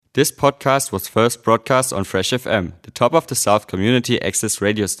This podcast was first broadcast on Fresh FM, the top of the South community access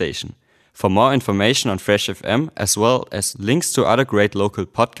radio station. For more information on Fresh FM, as well as links to other great local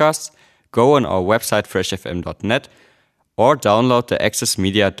podcasts, go on our website freshfm.net or download the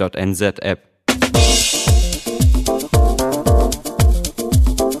accessmedia.nz app.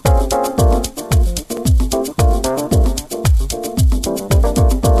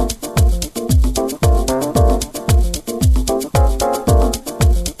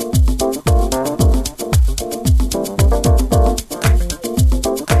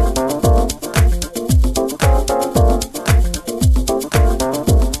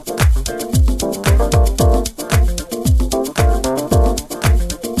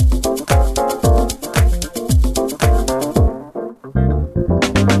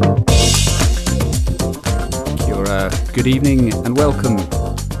 Good evening and welcome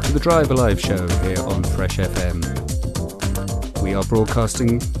to the Drive Alive show here on Fresh FM. We are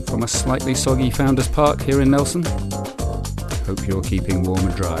broadcasting from a slightly soggy Founders Park here in Nelson. Hope you're keeping warm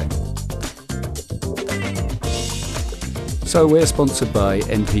and dry. So we're sponsored by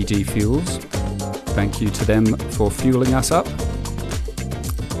NPD Fuels. Thank you to them for fueling us up.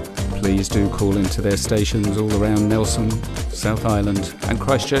 Please do call into their stations all around Nelson, South Island and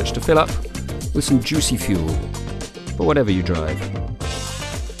Christchurch to fill up with some juicy fuel. But whatever you drive.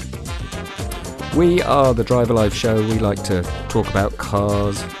 We are the Drive Alive show. We like to talk about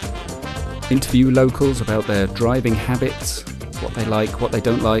cars, interview locals about their driving habits, what they like, what they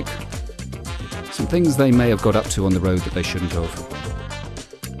don't like, some things they may have got up to on the road that they shouldn't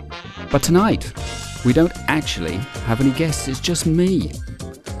have. But tonight, we don't actually have any guests, it's just me.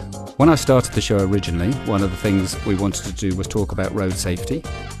 When I started the show originally, one of the things we wanted to do was talk about road safety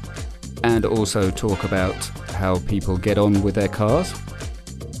and also talk about how people get on with their cars.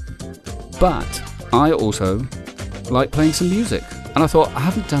 But I also like playing some music, and I thought I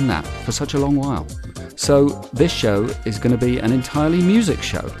haven't done that for such a long while. So this show is going to be an entirely music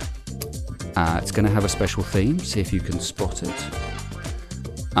show. It's going to have a special theme, see if you can spot it.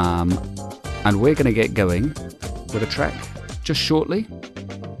 And we're going to get going with a track just shortly.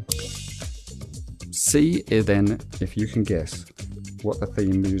 See then if you can guess what the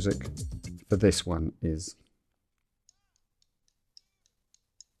theme music for this one is.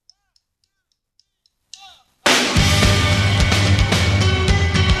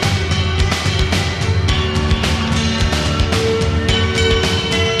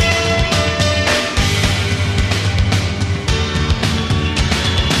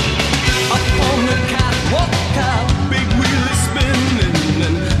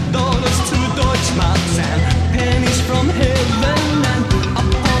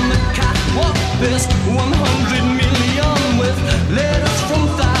 This one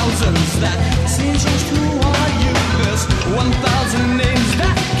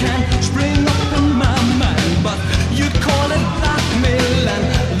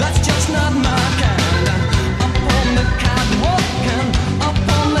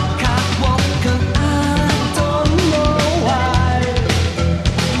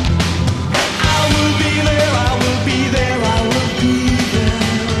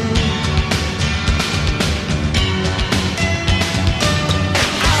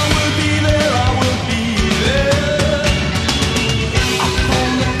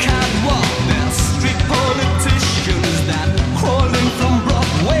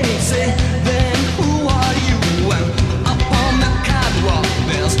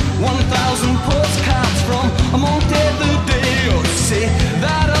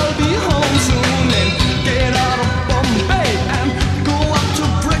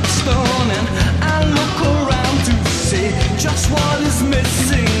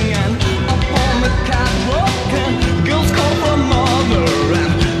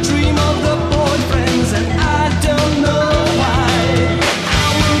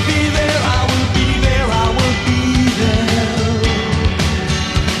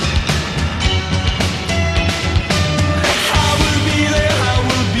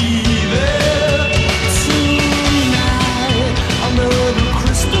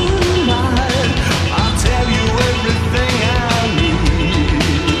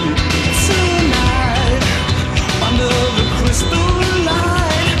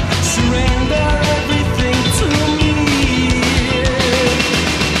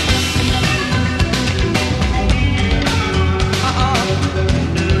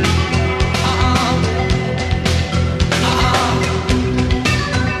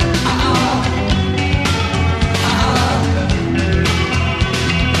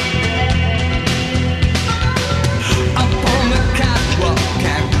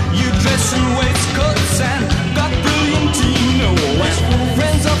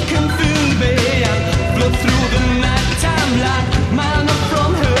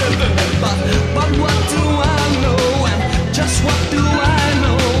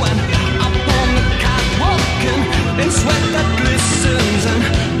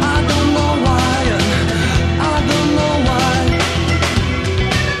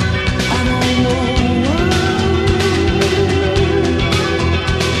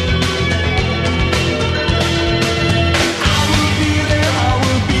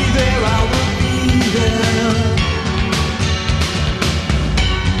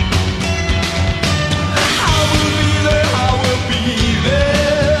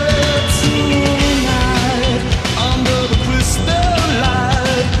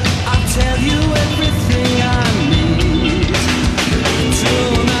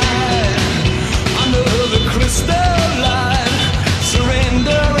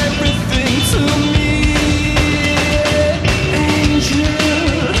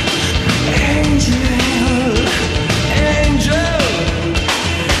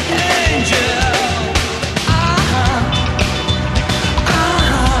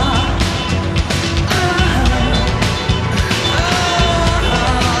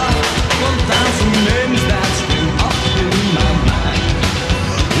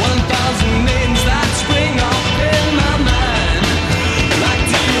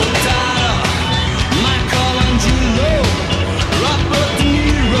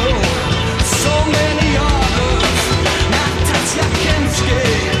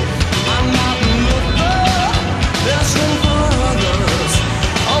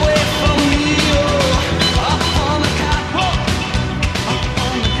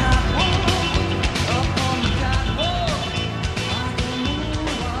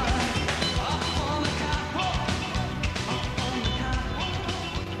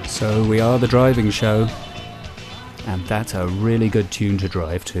So we are the driving show, and that's a really good tune to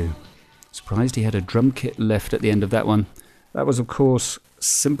drive to. Surprised he had a drum kit left at the end of that one. That was, of course,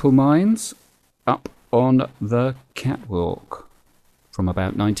 Simple Minds, Up on the Catwalk, from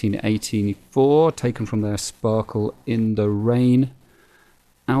about 1984, taken from their Sparkle in the Rain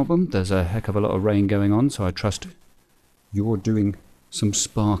album. There's a heck of a lot of rain going on, so I trust you're doing some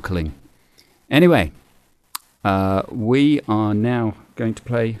sparkling. Anyway, we are now going to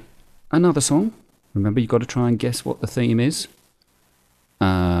play another song. Remember, you've got to try and guess what the theme is.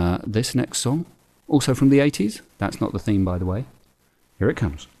 This next song, also from the 80s. That's not the theme, by the way. Here it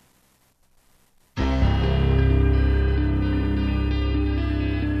comes.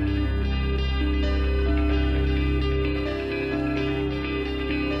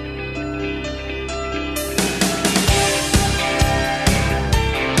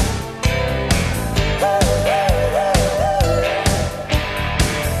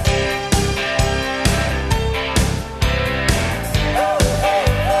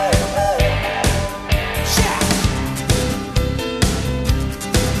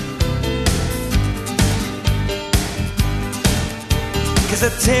 I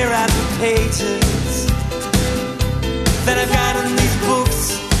tear out the pages that I've got in these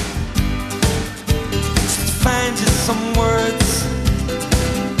books just to find just some words,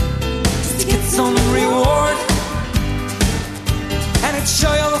 just to get some reward. And I'd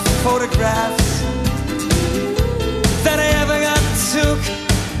show you all the photographs that I ever got took,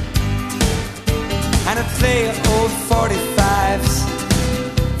 and I'd play old 45s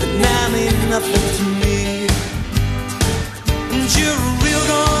that now mean nothing to me. And you're a real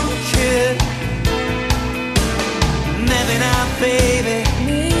gone kid. Maybe not, baby.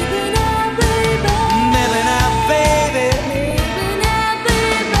 Maybe not, baby. Maybe not, baby.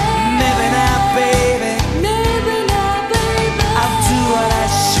 Maybe not, baby. Maybe not, baby. I'll do what I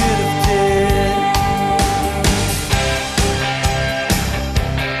should have did.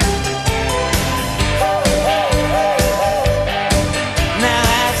 Now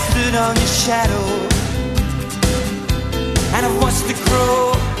I've stood on your shadow, and I've watched it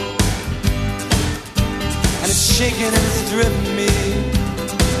grow, and it's shaking and it's driven me.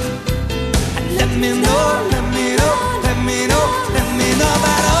 And let me know, let me know, let me know, let me know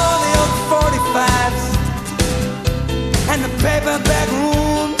about all the old 45s and the paperback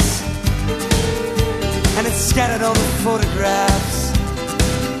rooms, and it's scattered all the photographs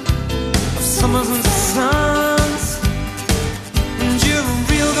of summers and suns. And you're a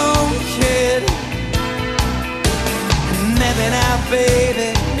real old kid. Maybe not, baby.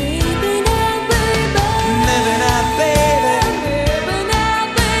 Maybe not, baby. Maybe not, baby. Maybe not,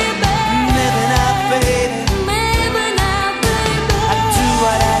 baby. Maybe not, baby. Maybe not, baby. I'd do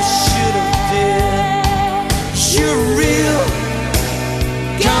what I should have did. You're real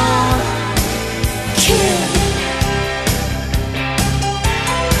gone kid.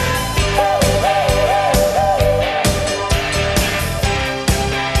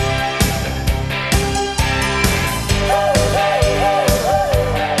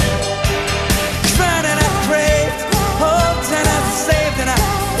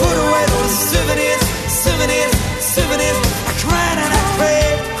 Souvenirs, I cried and I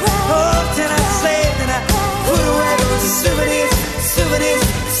craved, hoped and I saved, and I put away those souvenirs, souvenirs,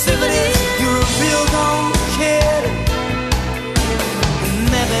 souvenirs. You're a real gone kid.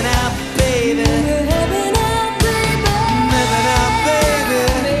 Maybe not, baby. Maybe not, baby. Maybe not, baby.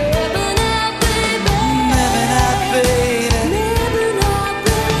 Maybe not, baby. Maybe not, baby. Maybe not,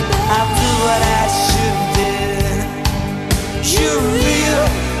 baby. I'll do what I should have did. You're real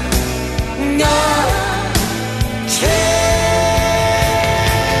gone.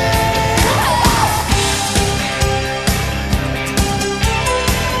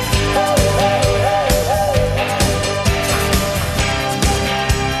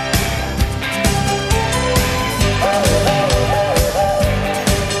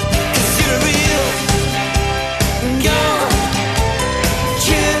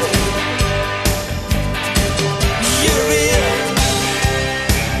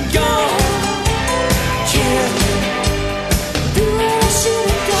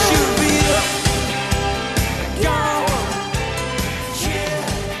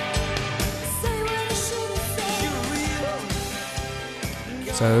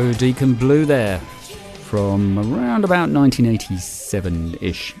 So Deacon Blue there, from around about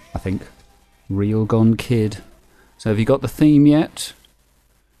 1987-ish, I think. Real Gone Kid. So have you got the theme yet?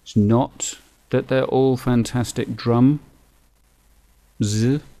 It's not that they're all fantastic drum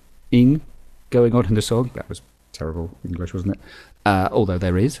ing going on in the song. That was terrible English, wasn't it? Although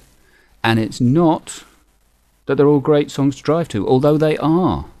there is. And it's not that they're all great songs to drive to, although they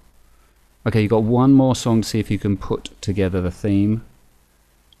are. Okay, you've got one more song to see if you can put together the theme.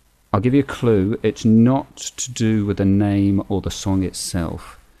 I'll give you a clue. It's not to do with the name or the song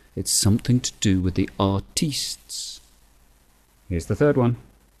itself. It's something to do with the artists. Here's the third one.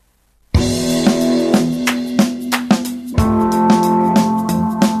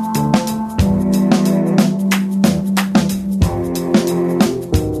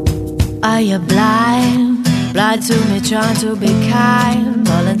 Are you blind? Blind to me, trying to be kind.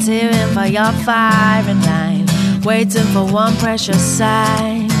 Volunteering for your firing line. Waiting for one precious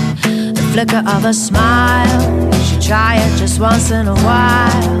sign. The flicker of a smile. You should try it just once in a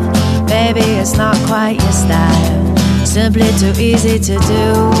while. Maybe it's not quite your style. Simply too easy to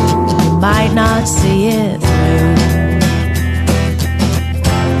do. You might not see it through.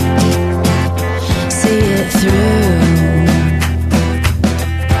 See it through.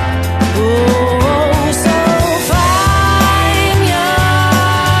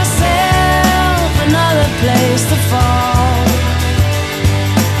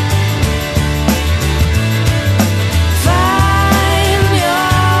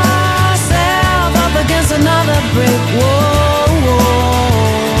 Brick wall.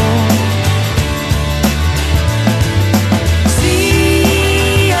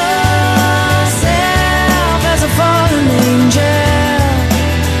 See yourself as a fallen angel.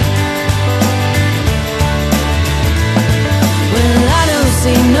 Well, I don't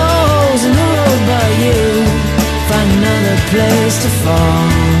see no holes in the road but you. Find another place to fall.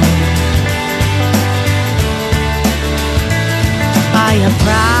 Are you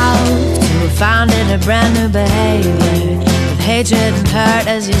proud? Founded a brand new behavior with hatred and hurt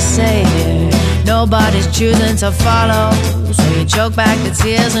as your savior. Nobody's choosing to follow, so you choke back the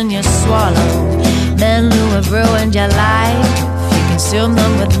tears and you swallow. Men who have ruined your life, you consume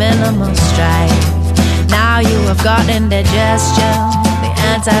them with minimal strife. Now you have got indigestion. The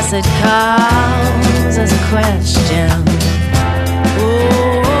antacid comes as a question.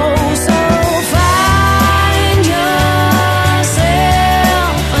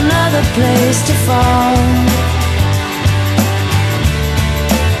 Place to fall.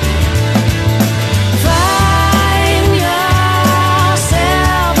 Find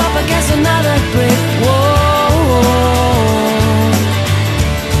yourself up against another brick wall.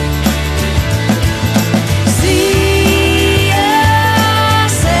 See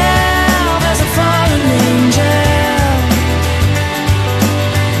yourself as a fallen angel.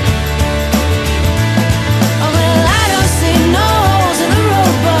 Oh well, I don't see no holes in the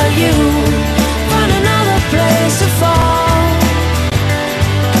road but you. Find another place to fall.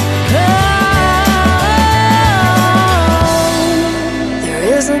 Oh, there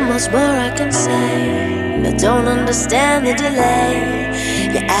isn't much more I can say. I don't understand the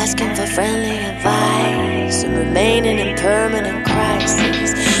delay. You're asking for friendly advice and remaining in permanent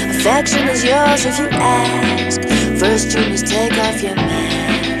crisis. Affection is yours if you ask. First you must take off your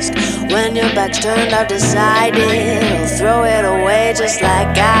mask. When your back's turned, I've decided I'll throw it away just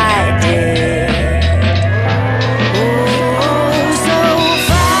like I did. Oh, so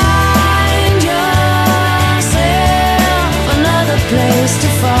find yourself another place to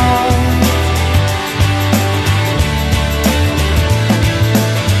fall.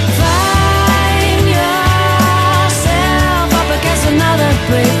 Find yourself up against another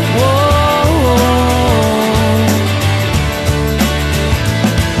brick wall.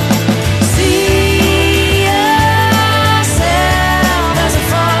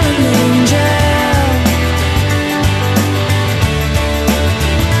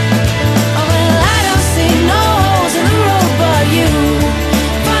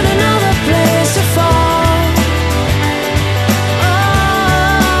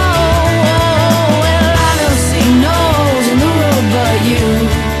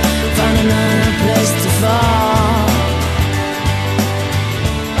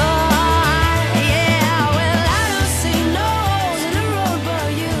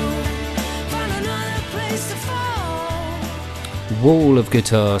 Wall of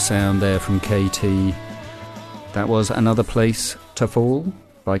guitar sound there from KT. That was Another Place to Fall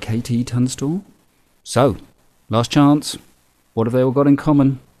by KT Tunstall. So, last chance. What have they all got in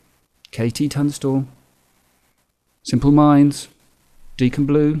common? KT Tunstall, Simple Minds, Deacon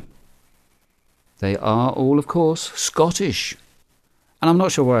Blue. They are all, of course, Scottish. And I'm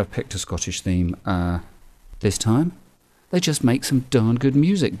not sure why I've picked a Scottish theme this time. They just make some darn good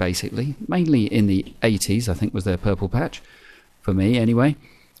music, basically. Mainly in the 80s, I think, was their purple patch. For me, anyway.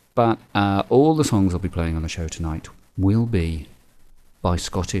 But all the songs I'll be playing on the show tonight will be by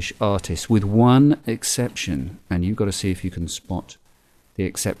Scottish artists, with one exception. And you've got to see if you can spot the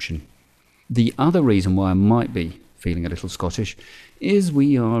exception. The other reason why I might be feeling a little Scottish, is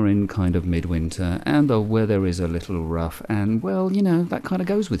we are in kind of midwinter and the weather is a little rough, and well, you know, that kind of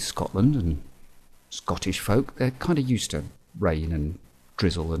goes with Scotland and Scottish folk. They're kind of used to rain and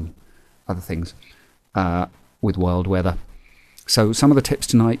drizzle and other things with wild weather. So some of the tips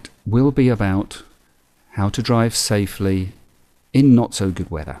tonight will be about how to drive safely in not so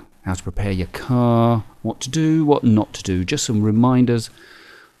good weather, how to prepare your car, what to do, what not to do, just some reminders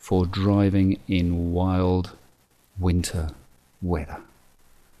for driving in wild winter weather.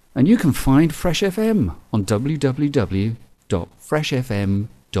 And you can find Fresh FM on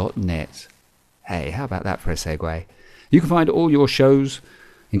www.freshfm.net. Hey, how about that for a segue? You can find all your shows,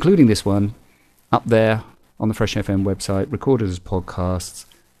 including this one, up there on the Fresh FM website, recorded as podcasts.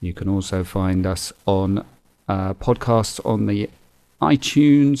 You can also find us on podcasts on the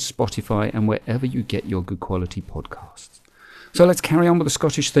iTunes, Spotify, and wherever you get your good quality podcasts. So let's carry on with the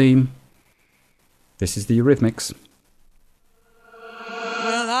Scottish theme. This is the Eurythmics.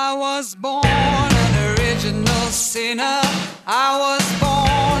 Well, I was born an original sinner. I was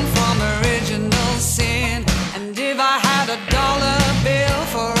born from original sin. And if I had $1 bill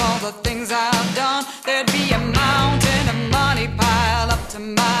for all the things I've done, there'd be a mountain of money piled up to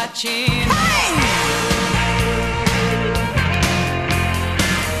my chin.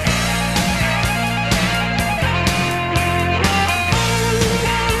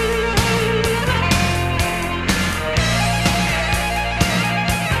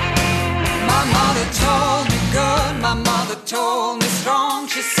 Told me good, my mother told me strong.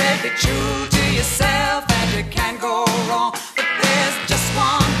 She said be true to yourself and you can't go wrong. But there's just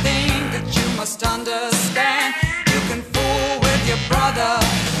one thing that you must understand. You can fool with your brother,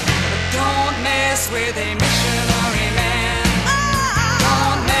 but don't mess with a missionary man.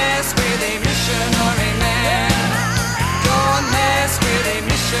 Don't mess with a missionary man. Don't mess with a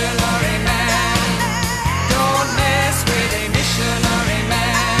missionary man. Don't mess with a missionary man.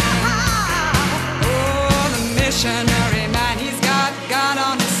 Missionary man, he's got God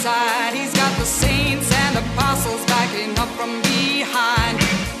on his side. He's got the saints and apostles backing up from behind.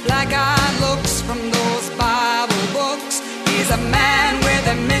 Black-eyed looks from those Bible books. He's a man with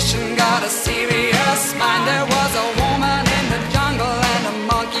a mission, got a serious mind. There was a woman in the jungle and a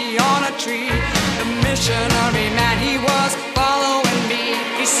monkey on a tree. The missionary man, he was following me.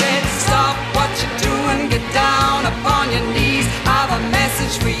 He said, stop what you're doing, get down upon your knees. I've a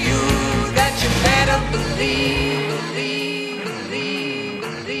message for you that you better believe.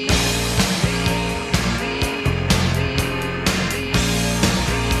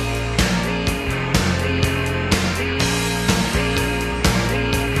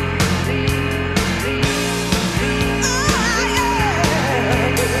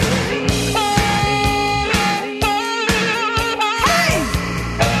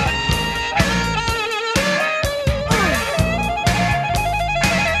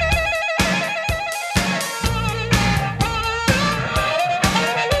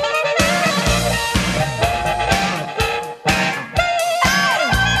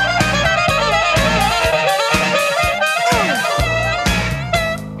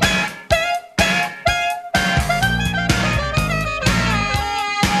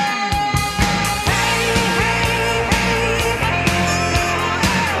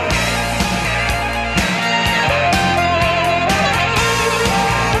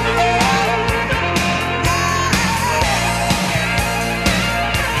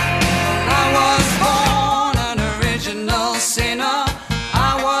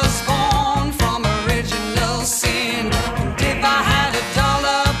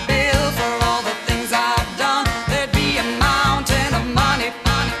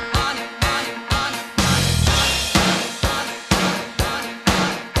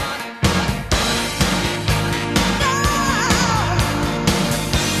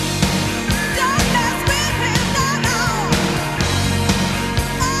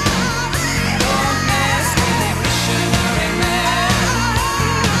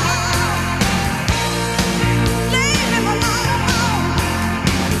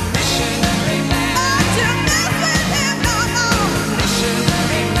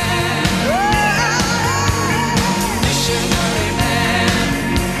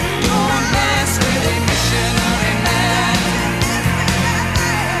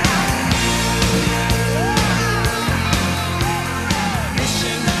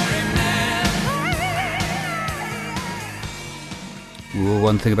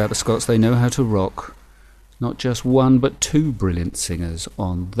 One thing about the Scots, they know how to rock. Not just one, but two brilliant singers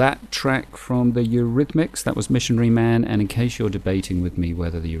on that track from the Eurythmics. That was Missionary Man, and in case you're debating with me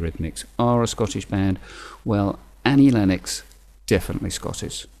whether the Eurythmics are a Scottish band, well, Annie Lennox, definitely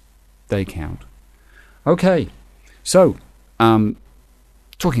Scottish. They count. Okay, So,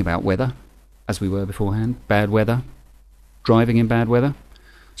 talking about weather, as we were beforehand, bad weather, driving in bad weather.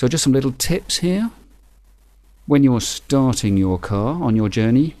 So just some little tips here. When you're starting your car on your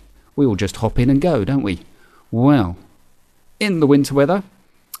journey, we all just hop in and go, don't we? Well, in the winter weather,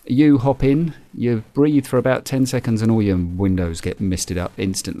 you hop in, you breathe for about 10 seconds and all your windows get misted up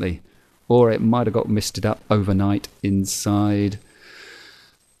instantly. Or it might have got misted up overnight inside.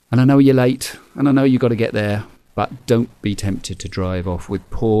 And I know you're late, and I know you've got to get there, but don't be tempted to drive off with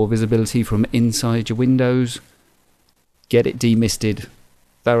poor visibility from inside your windows. Get it demisted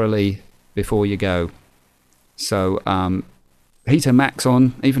thoroughly before you go. So, heater max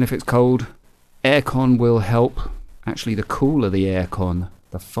on, even if it's cold. Aircon will help. Actually, the cooler the aircon,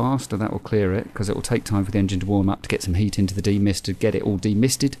 the faster that will clear it, because it will take time for the engine to warm up to get some heat into the demist to get it all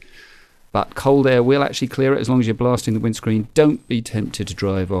demisted. But cold air will actually clear it as long as you're blasting the windscreen. Don't be tempted to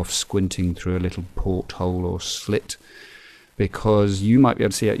drive off squinting through a little porthole or slit, because you might be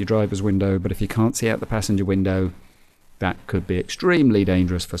able to see out your driver's window, but if you can't see out the passenger window, that could be extremely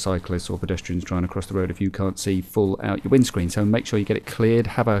dangerous for cyclists or pedestrians trying to cross the road if you can't see full out your windscreen. So make sure you get it cleared.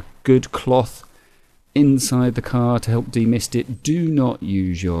 Have a good cloth inside the car to help demist it. Do not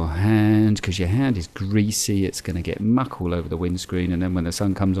use your hand, because your hand is greasy. It's going to get muck all over the windscreen, and then when the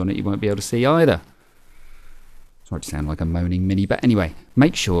sun comes on it, you won't be able to see either. Sorry to sound like a moaning mini, but anyway,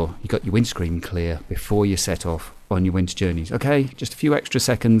 make sure you got your windscreen clear before you set off on your winter journeys. Okay, just a few extra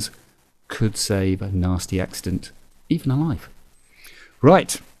seconds could save a nasty accident, even a life.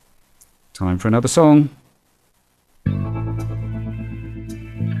 Right, time for another song.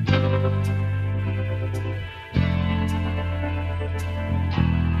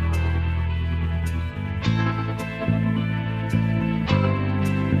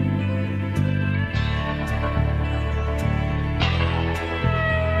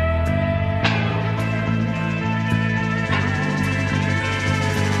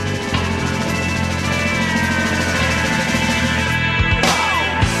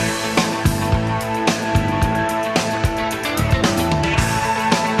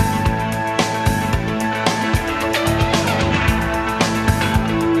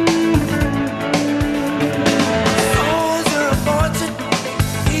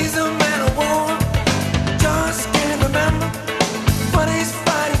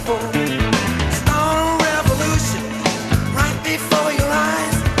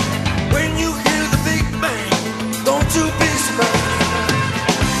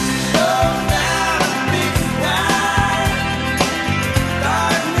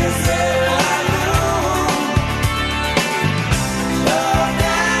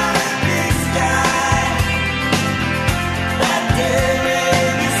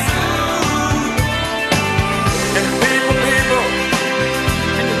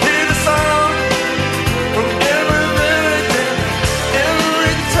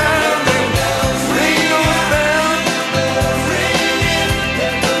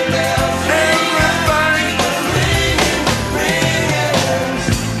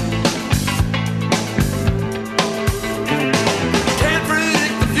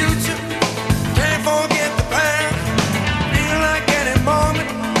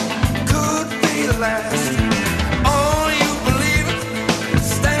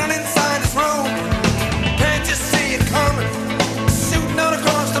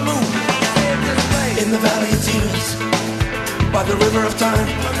 by the river of time,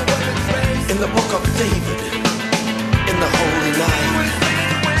 in the book of David, in the holy night.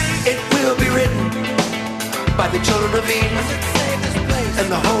 It will be written by the children of Eden and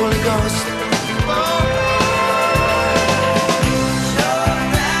the Holy Ghost.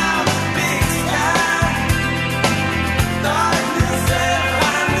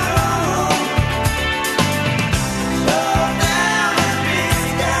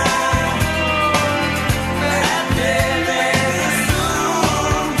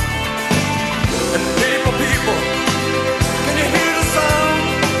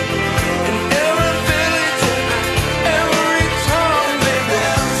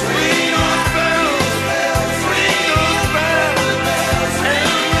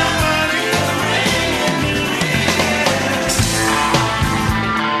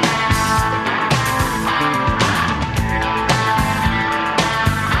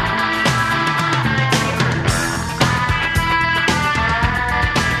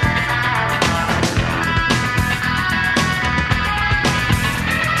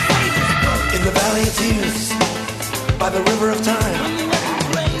 By the river of time,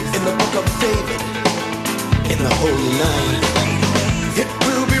 in the book of David, in the holy night. It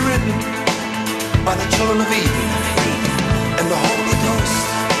will be written by the children of Eden and the Holy Ghost,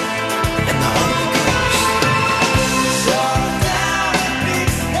 and the Holy Ghost.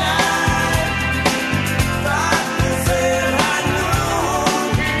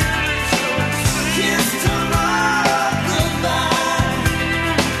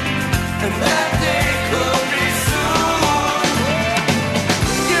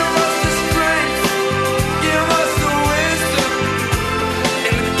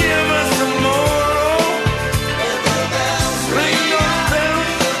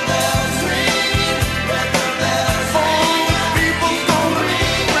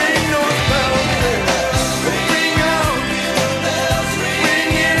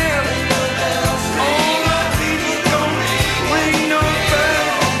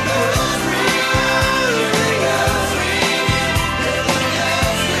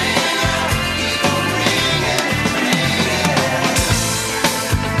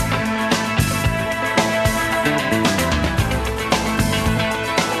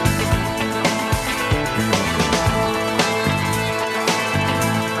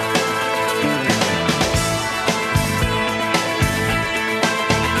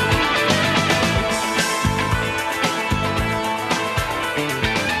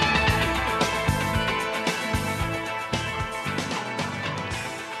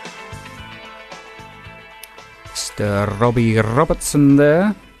 Mr. Robbie Robertson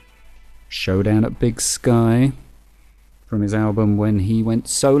there. Showdown at Big Sky from his album When He Went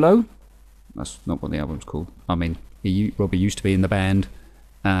Solo. That's not what the album's called. I mean, Robbie used to be in the band,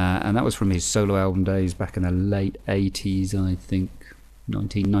 and that was from his solo album days back in the late 80s, I think,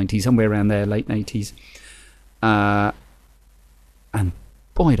 1990, somewhere around there, late 80s. And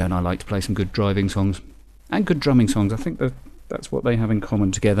boy, don't I like to play some good driving songs and good drumming songs. I think that's what they have in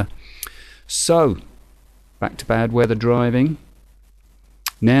common together. So, back to bad weather driving.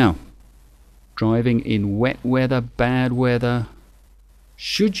 Now, driving in wet weather, bad weather,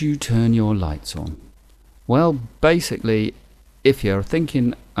 should you turn your lights on? Well, basically, if you're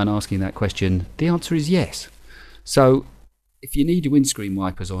thinking and asking that question, the answer is yes. So, if you need your windscreen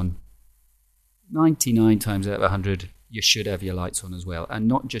wipers on, 99 times out of 100, you should have your lights on as well. And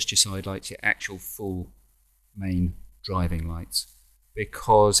not just your side lights, your actual full main driving lights.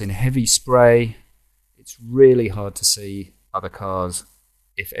 Because in heavy spray, it's really hard to see other cars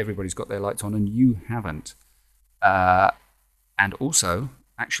if everybody's got their lights on and you haven't. And also,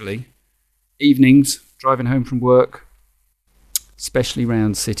 actually, evenings, driving home from work, especially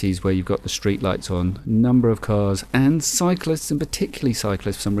around cities where you've got the street lights on, number of cars and cyclists, and particularly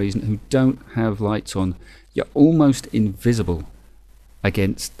cyclists for some reason, who don't have lights on, you're almost invisible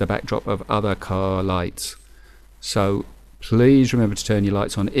against the backdrop of other car lights. So please remember to turn your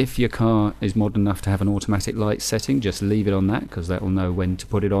lights on. If your car is modern enough to have an automatic light setting, just leave it on that, because that will know when to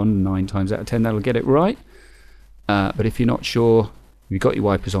put it on. 9 times out of 10 that'll get it right. But if you're not sure, you've got your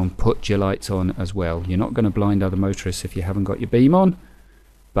wipers on, put your lights on as well. You're not going to blind other motorists if you haven't got your beam on,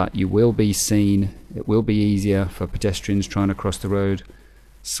 but you will be seen. It will be easier for pedestrians trying to cross the road.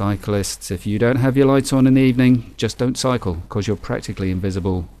 Cyclists, if you don't have your lights on in the evening, just don't cycle, because you're practically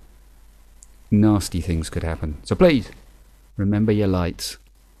invisible. Nasty things could happen. So please, remember your lights.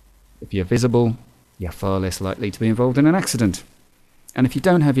 If you're visible, you're far less likely to be involved in an accident. And if you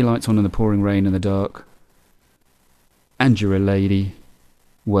don't have your lights on in the pouring rain in the dark, and you're a lady,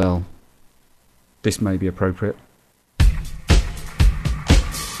 well, this may be appropriate.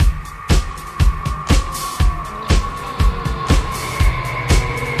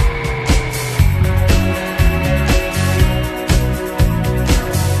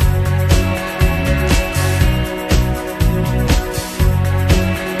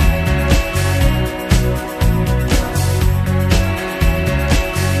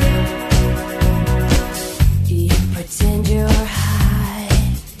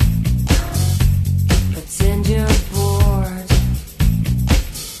 Pretend you're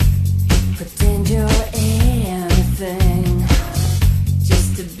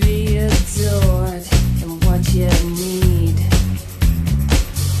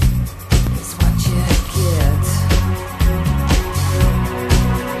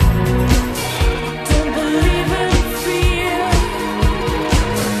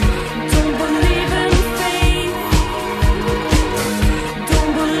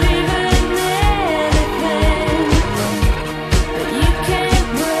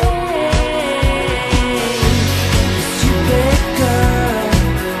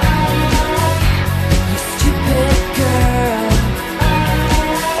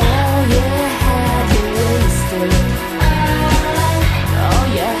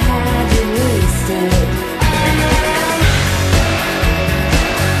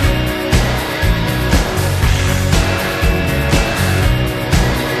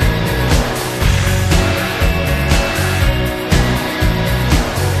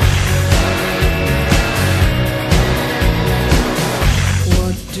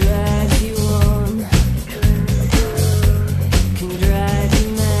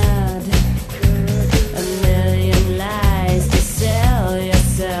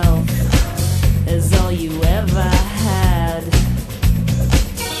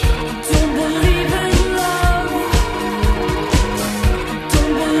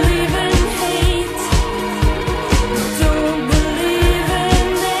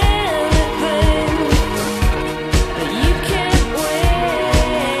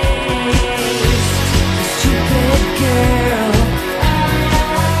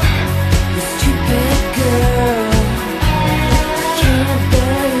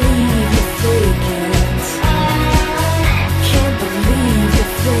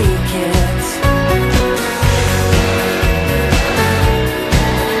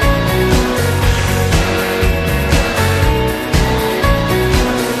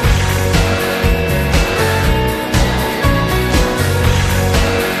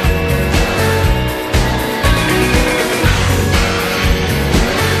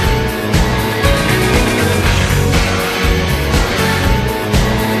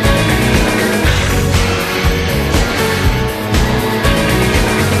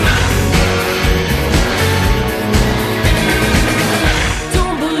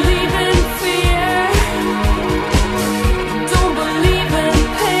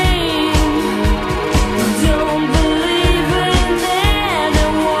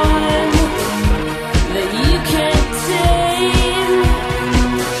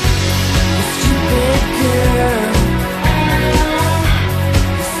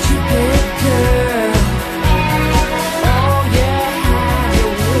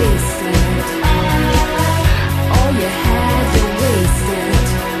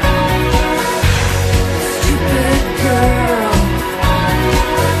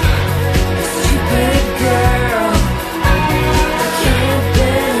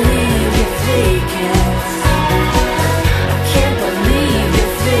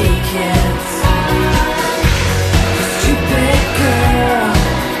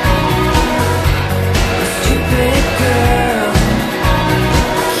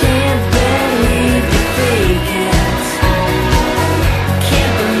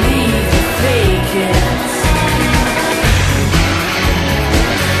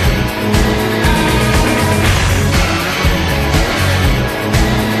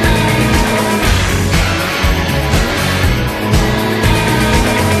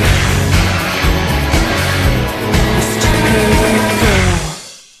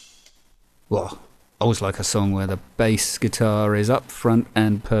always like a song where the bass guitar is up front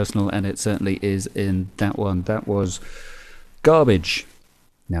and personal, and it certainly is in that one. That was Garbage.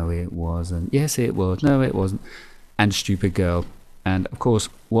 No, it wasn't. Yes, it was. No, it wasn't. And Stupid Girl. And, of course,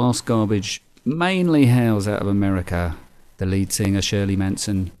 whilst Garbage mainly hails out of America, the lead singer, Shirley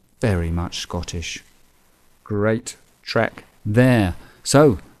Manson, very much Scottish. Great track there.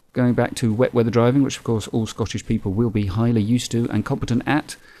 So, going back to wet weather driving, which, of course, all Scottish people will be highly used to and competent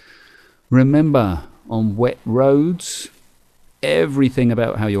at. Remember, on wet roads, everything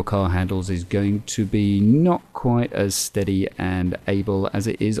about how your car handles is going to be not quite as steady and able as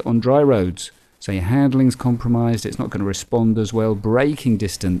it is on dry roads. So your handling's compromised, it's not going to respond as well. Braking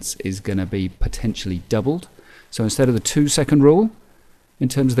distance is going to be potentially doubled. So instead of the 2-second rule, in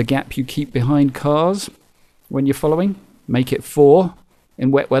terms of the gap you keep behind cars when you're following, make it 4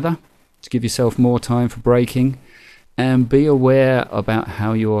 in wet weather to give yourself more time for braking. And be aware about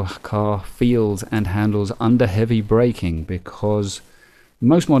how your car feels and handles under heavy braking, because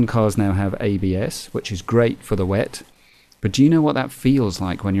most modern cars now have ABS, which is great for the wet. But do you know what that feels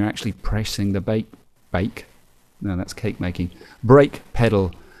like when you're actually pressing the brake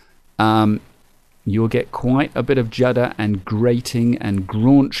pedal? You'll get quite a bit of judder and grating and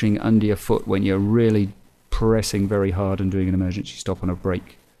graunching under your foot when you're really pressing very hard and doing an emergency stop on a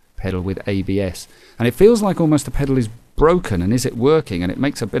brake pedal with ABS. And it feels like almost the pedal is broken, and is it working? And it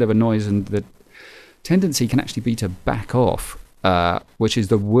makes a bit of a noise, and the tendency can actually be to back off, which is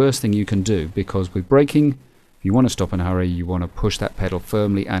the worst thing you can do, because with braking, if you want to stop in a hurry, you want to push that pedal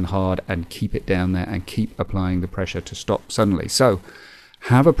firmly and hard and keep it down there and keep applying the pressure to stop suddenly. So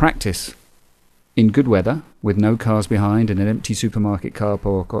have a practice in good weather with no cars behind in an empty supermarket car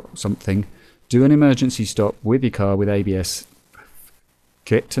park or something. Do an emergency stop with your car with ABS.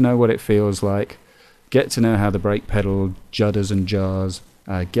 Get to know what it feels like. Get to know how the brake pedal judders and jars.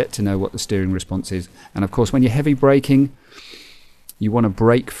 Get to know what the steering response is. And of course, when you're heavy braking, you want to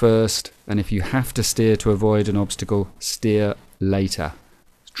brake first, and if you have to steer to avoid an obstacle, steer later.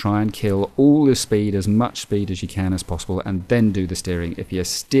 Try and kill all the speed, as much speed as you can as possible, and then do the steering. If you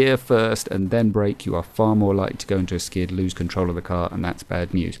steer first and then brake, you are far more likely to go into a skid, lose control of the car, and that's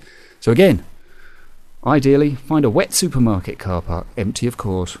bad news. So again, ideally, find a wet supermarket car park, empty of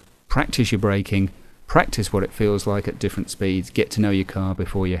course, practice your braking, practice what it feels like at different speeds, get to know your car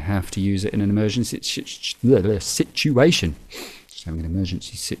before you have to use it in an emergency situation. Just having an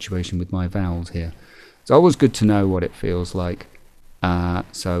emergency situation with my vowels here. It's always good to know what it feels like,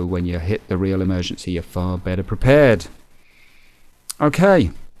 so when you hit the real emergency, you're far better prepared.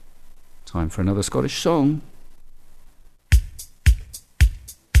 Okay, time for another Scottish song.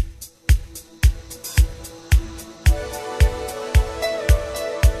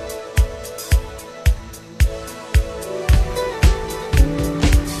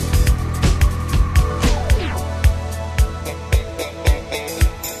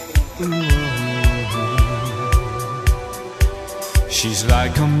 She's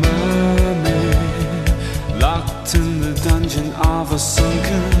like a mermaid locked in the dungeon of a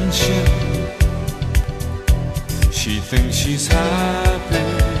sunken ship. She thinks she's happy,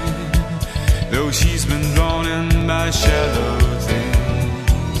 though she's been drawn in by shallow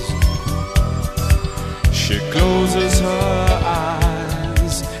things. She closes her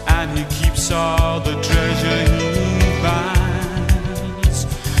eyes and he keeps all the treasure he finds,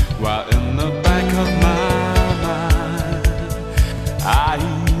 while in the back of my I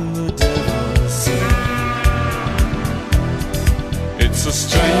hear the devil sing. It's a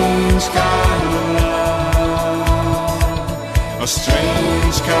strange kind of love, a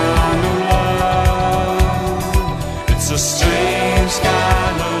strange kind of love. It's a strange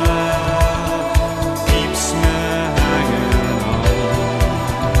kind of love, keeps me hanging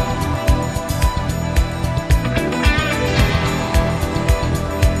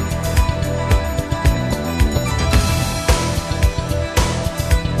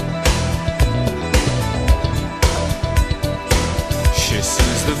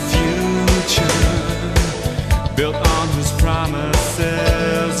built on his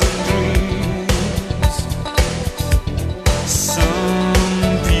promises and dreams.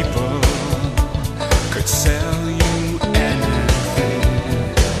 Some people could sell you anything.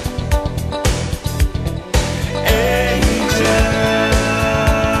 Angel,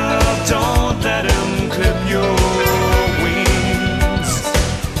 don't let him clip your wings.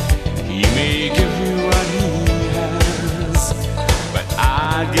 He may give you what he has, but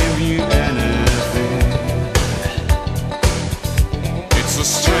I'd give you anything. It's a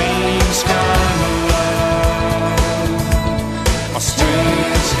strange kind of love, a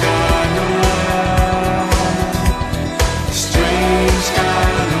strange kind of love, a strange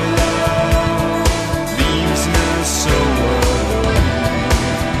kind of love,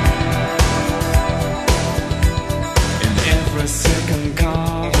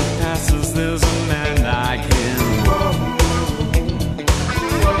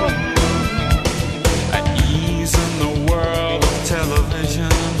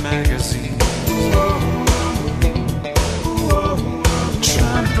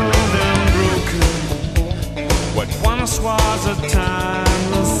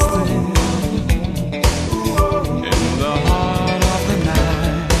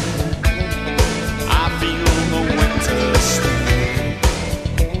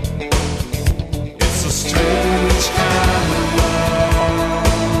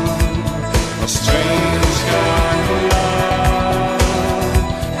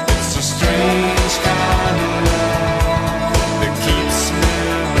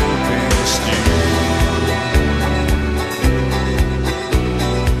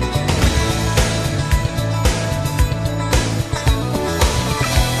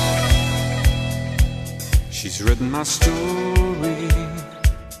 She's written my story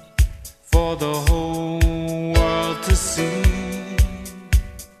for the whole world to see.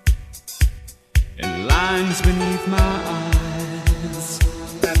 In lines beneath my eyes,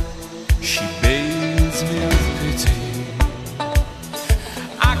 she bathes me with pity.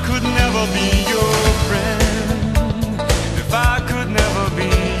 I could never be your friend if I could never be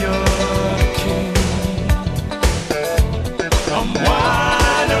your king. I'm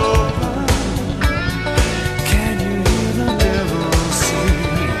wide open. Can you hear the devil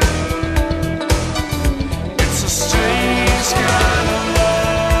sing? It's a strange kind of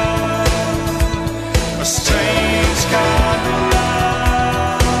love, a strange kind of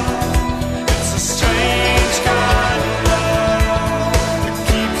love. It's a strange kind of love that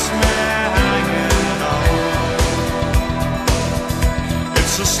keeps me hanging on.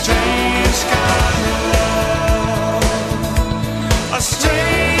 It's a strange kind of love, a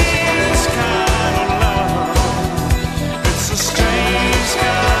strange kind of love. It's a strange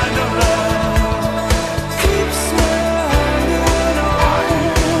kind of love, keeps me hanging on.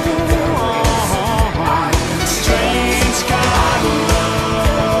 Strange kind of love,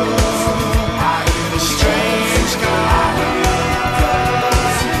 strange kind of love,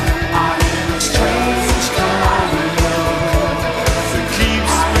 strange kind of love that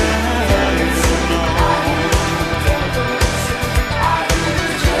keeps me hanging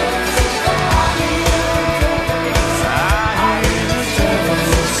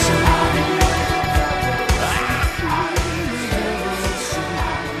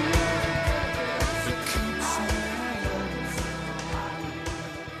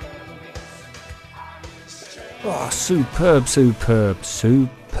Oh, superb, superb,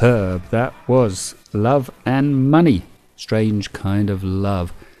 superb. That was Love and Money. Strange Kind of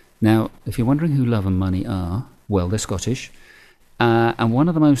Love. Now, if you're wondering who Love and Money are, well, they're Scottish. And one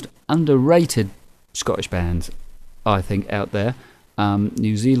of the most underrated Scottish bands, I think, out there.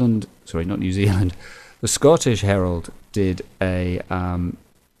 New Zealand, sorry, not New Zealand. The Scottish Herald did a kind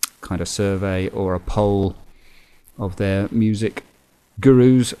of survey or a poll of their music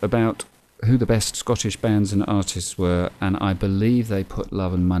gurus about who the best Scottish bands and artists were, and I believe they put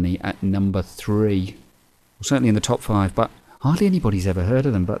Love and Money at number 3, well, certainly in the top 5, but hardly anybody's ever heard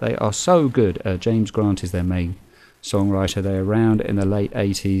of them, but they are so good. James Grant is their main songwriter. They're around in the late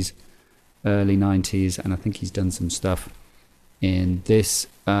 80s, early 90s, and I think he's done some stuff in this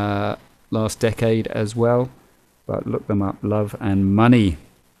last decade as well, but look them up, Love and Money,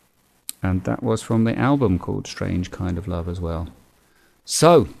 and that was from the album called Strange Kind of Love as well.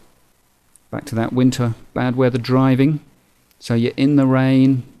 So, back to that winter, bad weather driving. So you're in the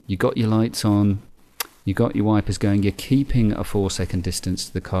rain, you got your lights on, you got your wipers going, you're keeping a 4-second distance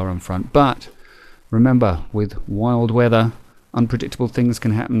to the car in front. But remember, with wild weather, unpredictable things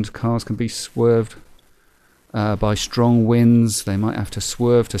can happen. Cars can be swerved by strong winds. They might have to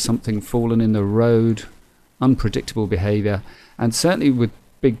swerve to something fallen in the road. Unpredictable behaviour. And certainly with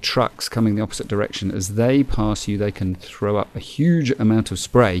big trucks coming the opposite direction, as they pass you, they can throw up a huge amount of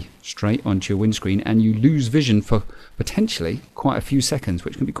spray straight onto your windscreen, and you lose vision for potentially quite a few seconds,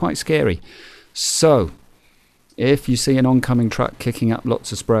 which can be quite scary. So, if you see an oncoming truck kicking up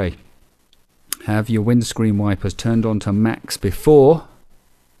lots of spray, have your windscreen wipers turned on to max before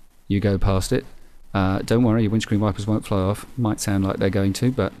you go past it. Don't worry, your windscreen wipers won't fly off. Might sound like they're going to,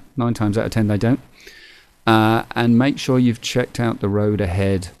 but 9 times out of 10 they don't. And make sure you've checked out the road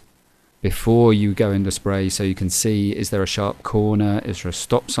ahead before you go in the spray, so you can see, is there a sharp corner, is there a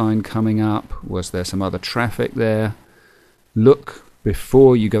stop sign coming up, was there some other traffic there. Look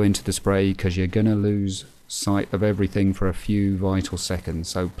before you go into the spray, because you're going to lose sight of everything for a few vital seconds.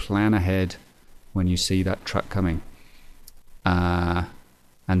 So plan ahead when you see that truck coming. And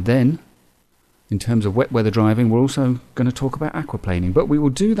then, in terms of wet weather driving, we're also going to talk about aquaplaning, but we will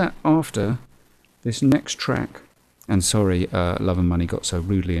do that after this next track. And sorry, Love and Money got so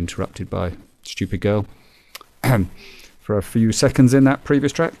rudely interrupted by Stupid Girl for a few seconds in that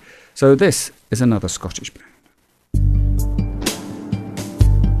previous track. So this is another Scottish band.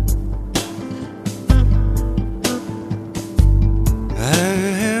 I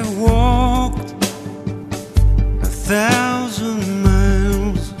have walked 1,000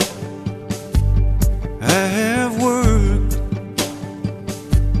 miles. I have worked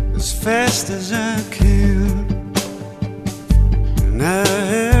as fast as I can, and I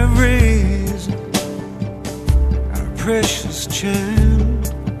have raised our precious child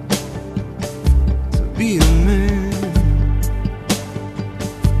to be a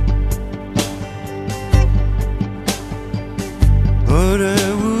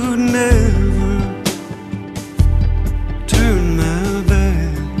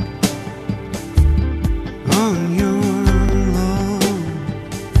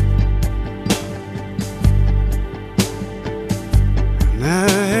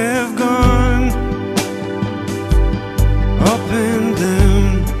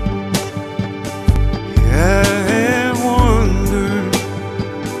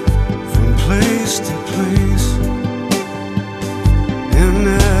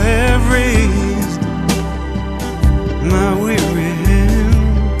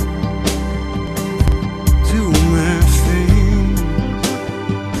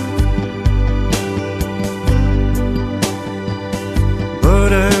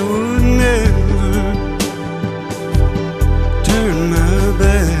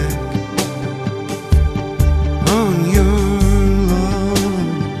back on your lawn.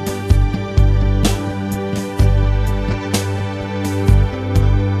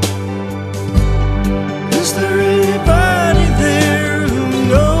 Is there anybody there who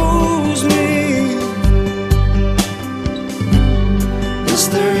knows me? Is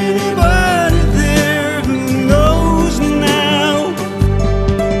there anybody there who knows now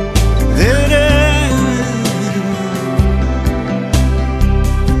that I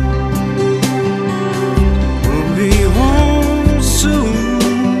will be home soon?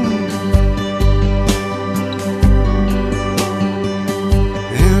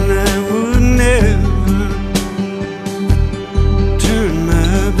 And I would never turn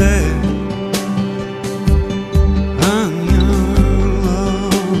my back on your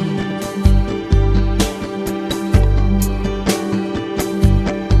love.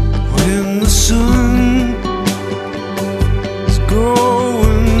 When the sun is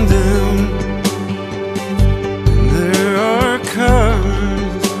going down and there are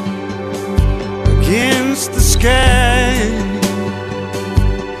cars against the sky,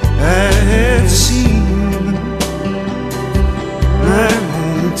 I have seen my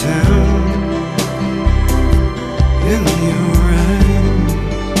hometown in your eyes.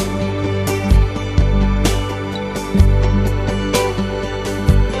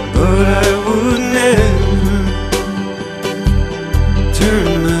 But I would never turn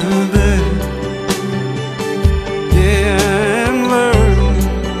my back. Yeah, I'm learning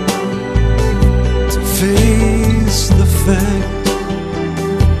to face the fact.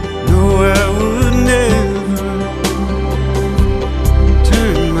 No, I would never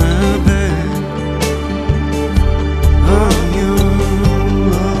turn my back on your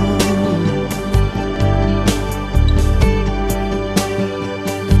love.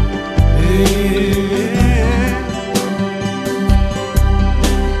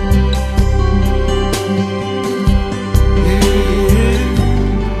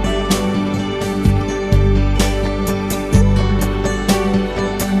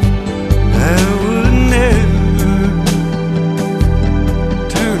 I would never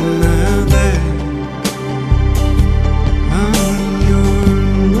turn my back on your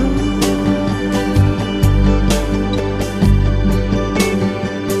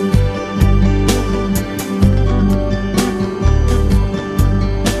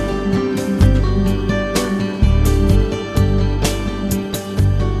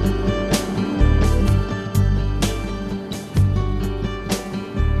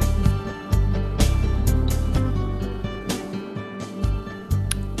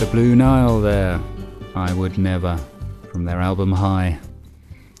The Blue Nile there, I Would Never, from their album High.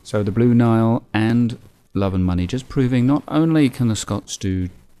 So the Blue Nile and Love and Money, just proving not only can the Scots do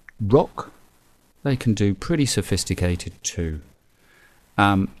rock, they can do pretty sophisticated too.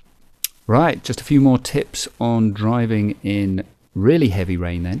 Right, just a few more tips on driving in really heavy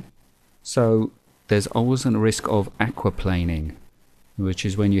rain then. So there's always a risk of aquaplaning, which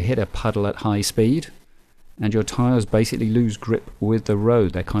is when you hit a puddle at high speed and your tyres basically lose grip with the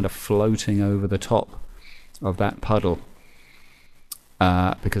road. They're kind of floating over the top of that puddle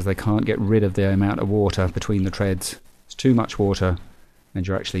because they can't get rid of the amount of water between the treads. It's too much water and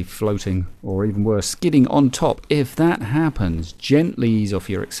you're actually floating, or even worse, skidding on top. If that happens, gently ease off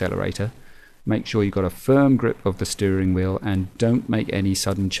your accelerator. Make sure you've got a firm grip of the steering wheel and don't make any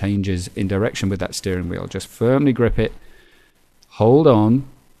sudden changes in direction with that steering wheel. Just firmly grip it, hold on,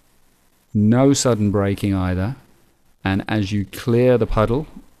 no sudden braking either, and as you clear the puddle,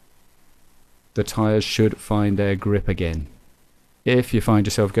 the tyres should find their grip again. If you find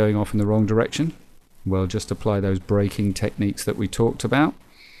yourself going off in the wrong direction, well, just apply those braking techniques that we talked about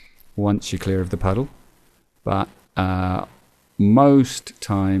once you're clear of the puddle. But most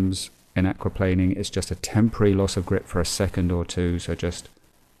times in aquaplaning, it's just a temporary loss of grip for a second or two, so just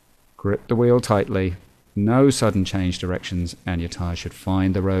grip the wheel tightly, no sudden change directions, and your tyre should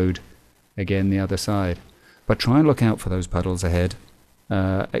find the road again the other side. But try and look out for those puddles ahead.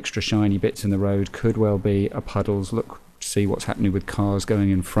 Extra shiny bits in the road could well be a puddles. Look, see what's happening with cars going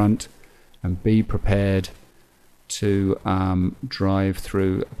in front, and be prepared to drive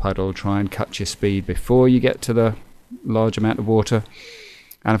through a puddle. Try and cut your speed before you get to the large amount of water.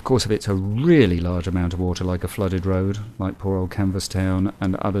 And of course, if it's a really large amount of water, like a flooded road, like poor old Canvastown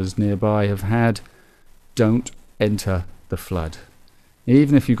and others nearby have had, don't enter the flood.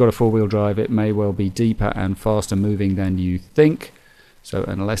 Even if you've got a four-wheel drive, it may well be deeper and faster moving than you think. So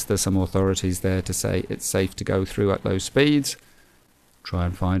unless there's some authorities there to say it's safe to go through at those speeds, try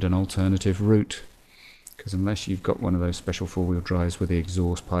and find an alternative route. Because unless you've got one of those special four-wheel drives with the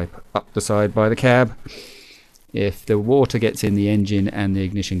exhaust pipe up the side by the cab, If the water gets in the engine and the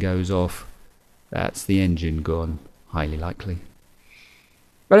ignition goes off, that's the engine gone, highly likely.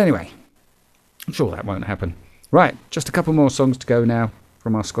 But anyway, I'm sure that won't happen. Right, just a couple more songs to go now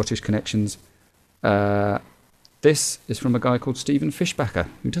from our Scottish connections. This is from a guy called Stephen Fishbacker,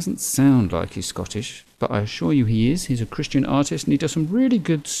 who doesn't sound like he's Scottish, but I assure you he is. He's a Christian artist and he does some really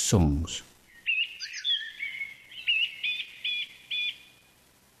good songs.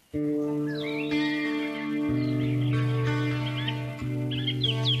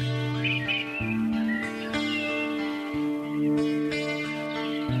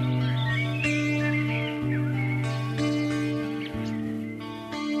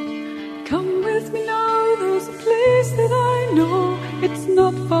 Come with me now, there's a place that I know. It's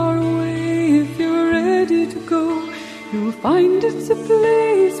not far away if you're ready to go. You'll find it's a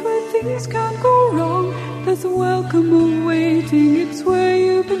place where things can't go wrong. There's a welcome awaiting, it's where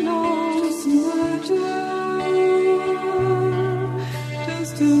you belong. Just imagine,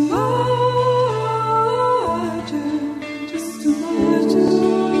 just imagine, just imagine.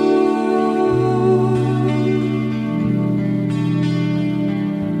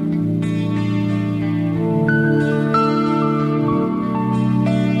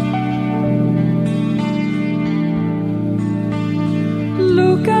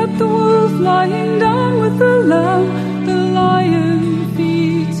 The wolf lying down with the lamb, the lion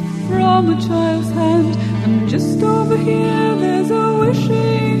feeds from a child's hand, and just over here there's a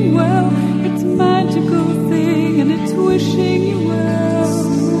wishing well. It's a magical thing and it's wishing you well.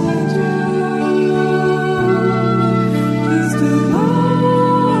 Just imagine,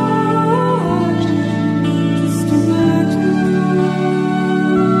 just imagine.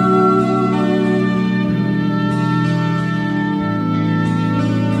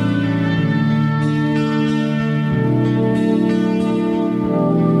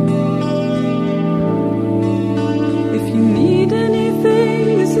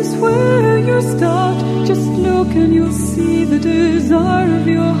 Where you start, just look and you'll see the desire of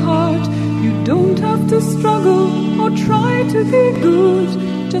your heart. You don't have to struggle or try to be good.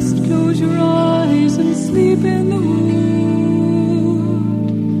 Just close your eyes and sleep in the wood.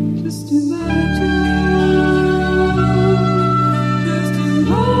 Just imagine, just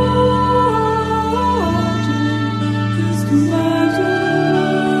imagine, just imagine.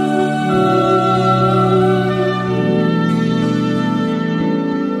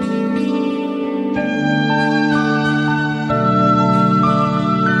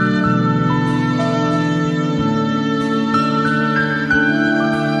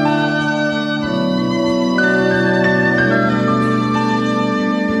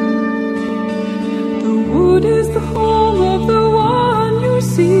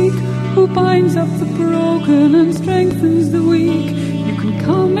 Who binds up the broken and strengthens the weak. You can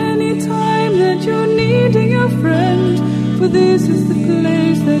come any time that you're needing a friend, for this is the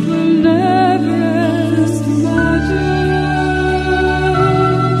place that will never end. Just imagine,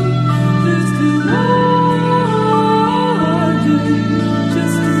 just imagine,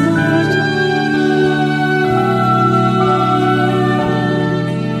 just imagine.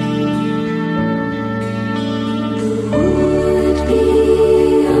 Would be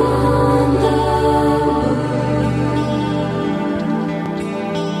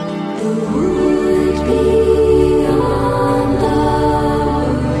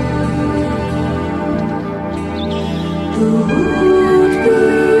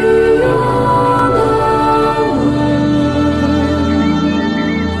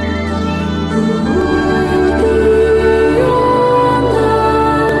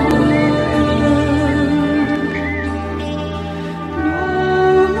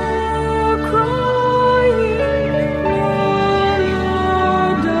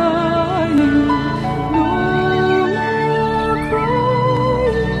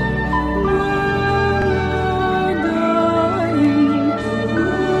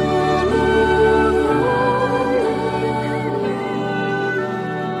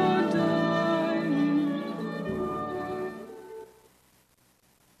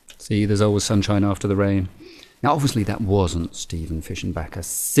See, there's always sunshine after the rain. Now, obviously, that wasn't Stephen Fishbacker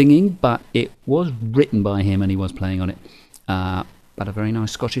singing, but it was written by him and he was playing on it. But a very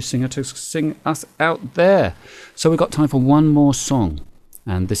nice Scottish singer to sing us out there. So we've got time for one more song.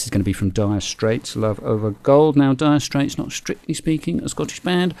 And this is going to be from Dire Straits, Love Over Gold. Now, Dire Straits, not strictly speaking a Scottish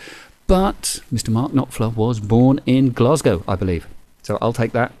band, but Mr. Mark Knopfler was born in Glasgow, I believe. So I'll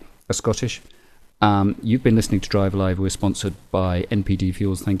take that as Scottish. You've been listening to Drive Live. We're sponsored by NPD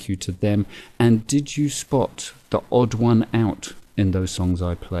Fuels. Thank you to them. And did you spot the odd one out in those songs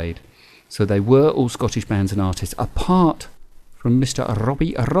I played? So they were all Scottish bands and artists, apart from Mr.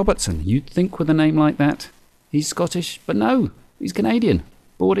 Robbie Robertson. You'd think with a name like that, he's Scottish, but no, he's Canadian,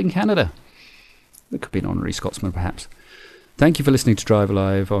 born in Canada. It could be an honorary Scotsman, perhaps. Thank you for listening to Drive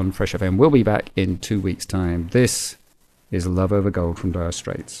Alive on Fresh FM. We'll be back in 2 weeks' time. This is Love Over Gold from Dire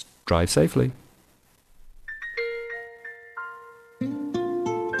Straits. Drive safely.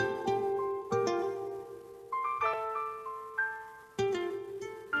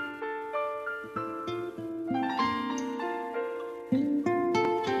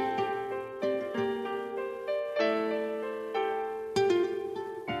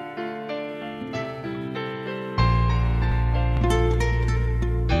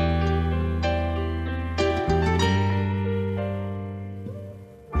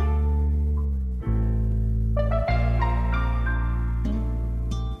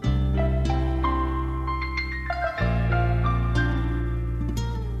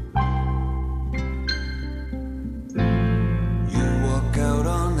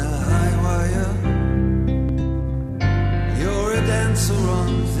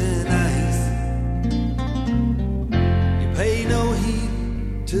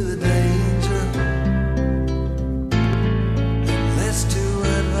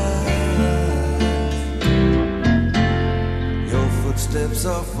 Steps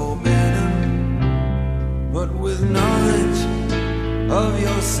are forbidden, but with knowledge of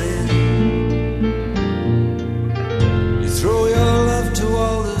your sin, you throw your love to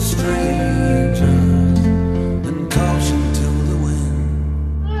all the strangers and caution to the wind.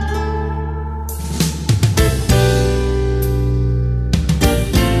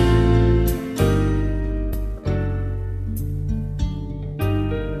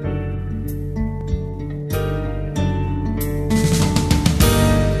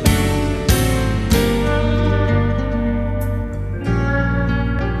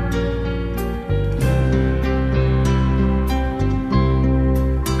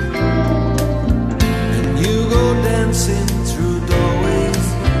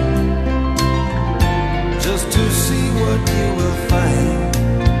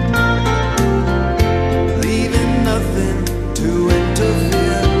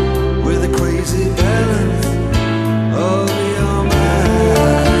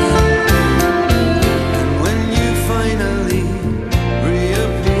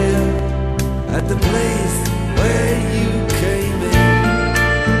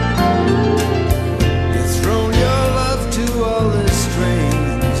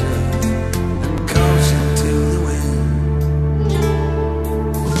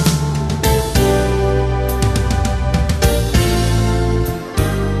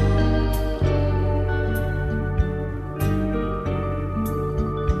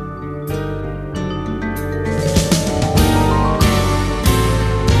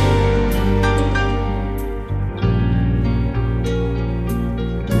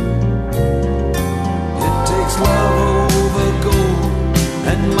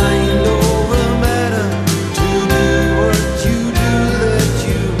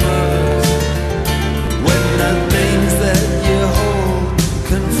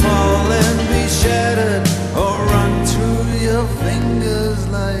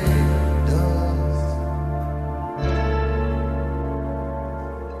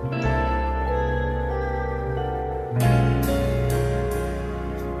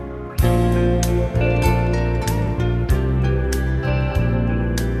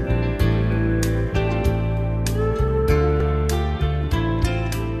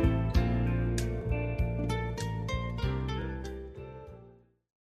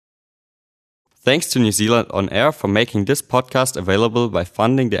 Thanks to New Zealand On Air for making this podcast available by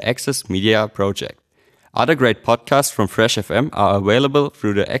funding the Access Media project. Other great podcasts from Fresh FM are available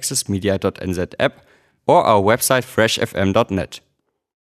through the accessmedia.nz app or our website freshfm.net.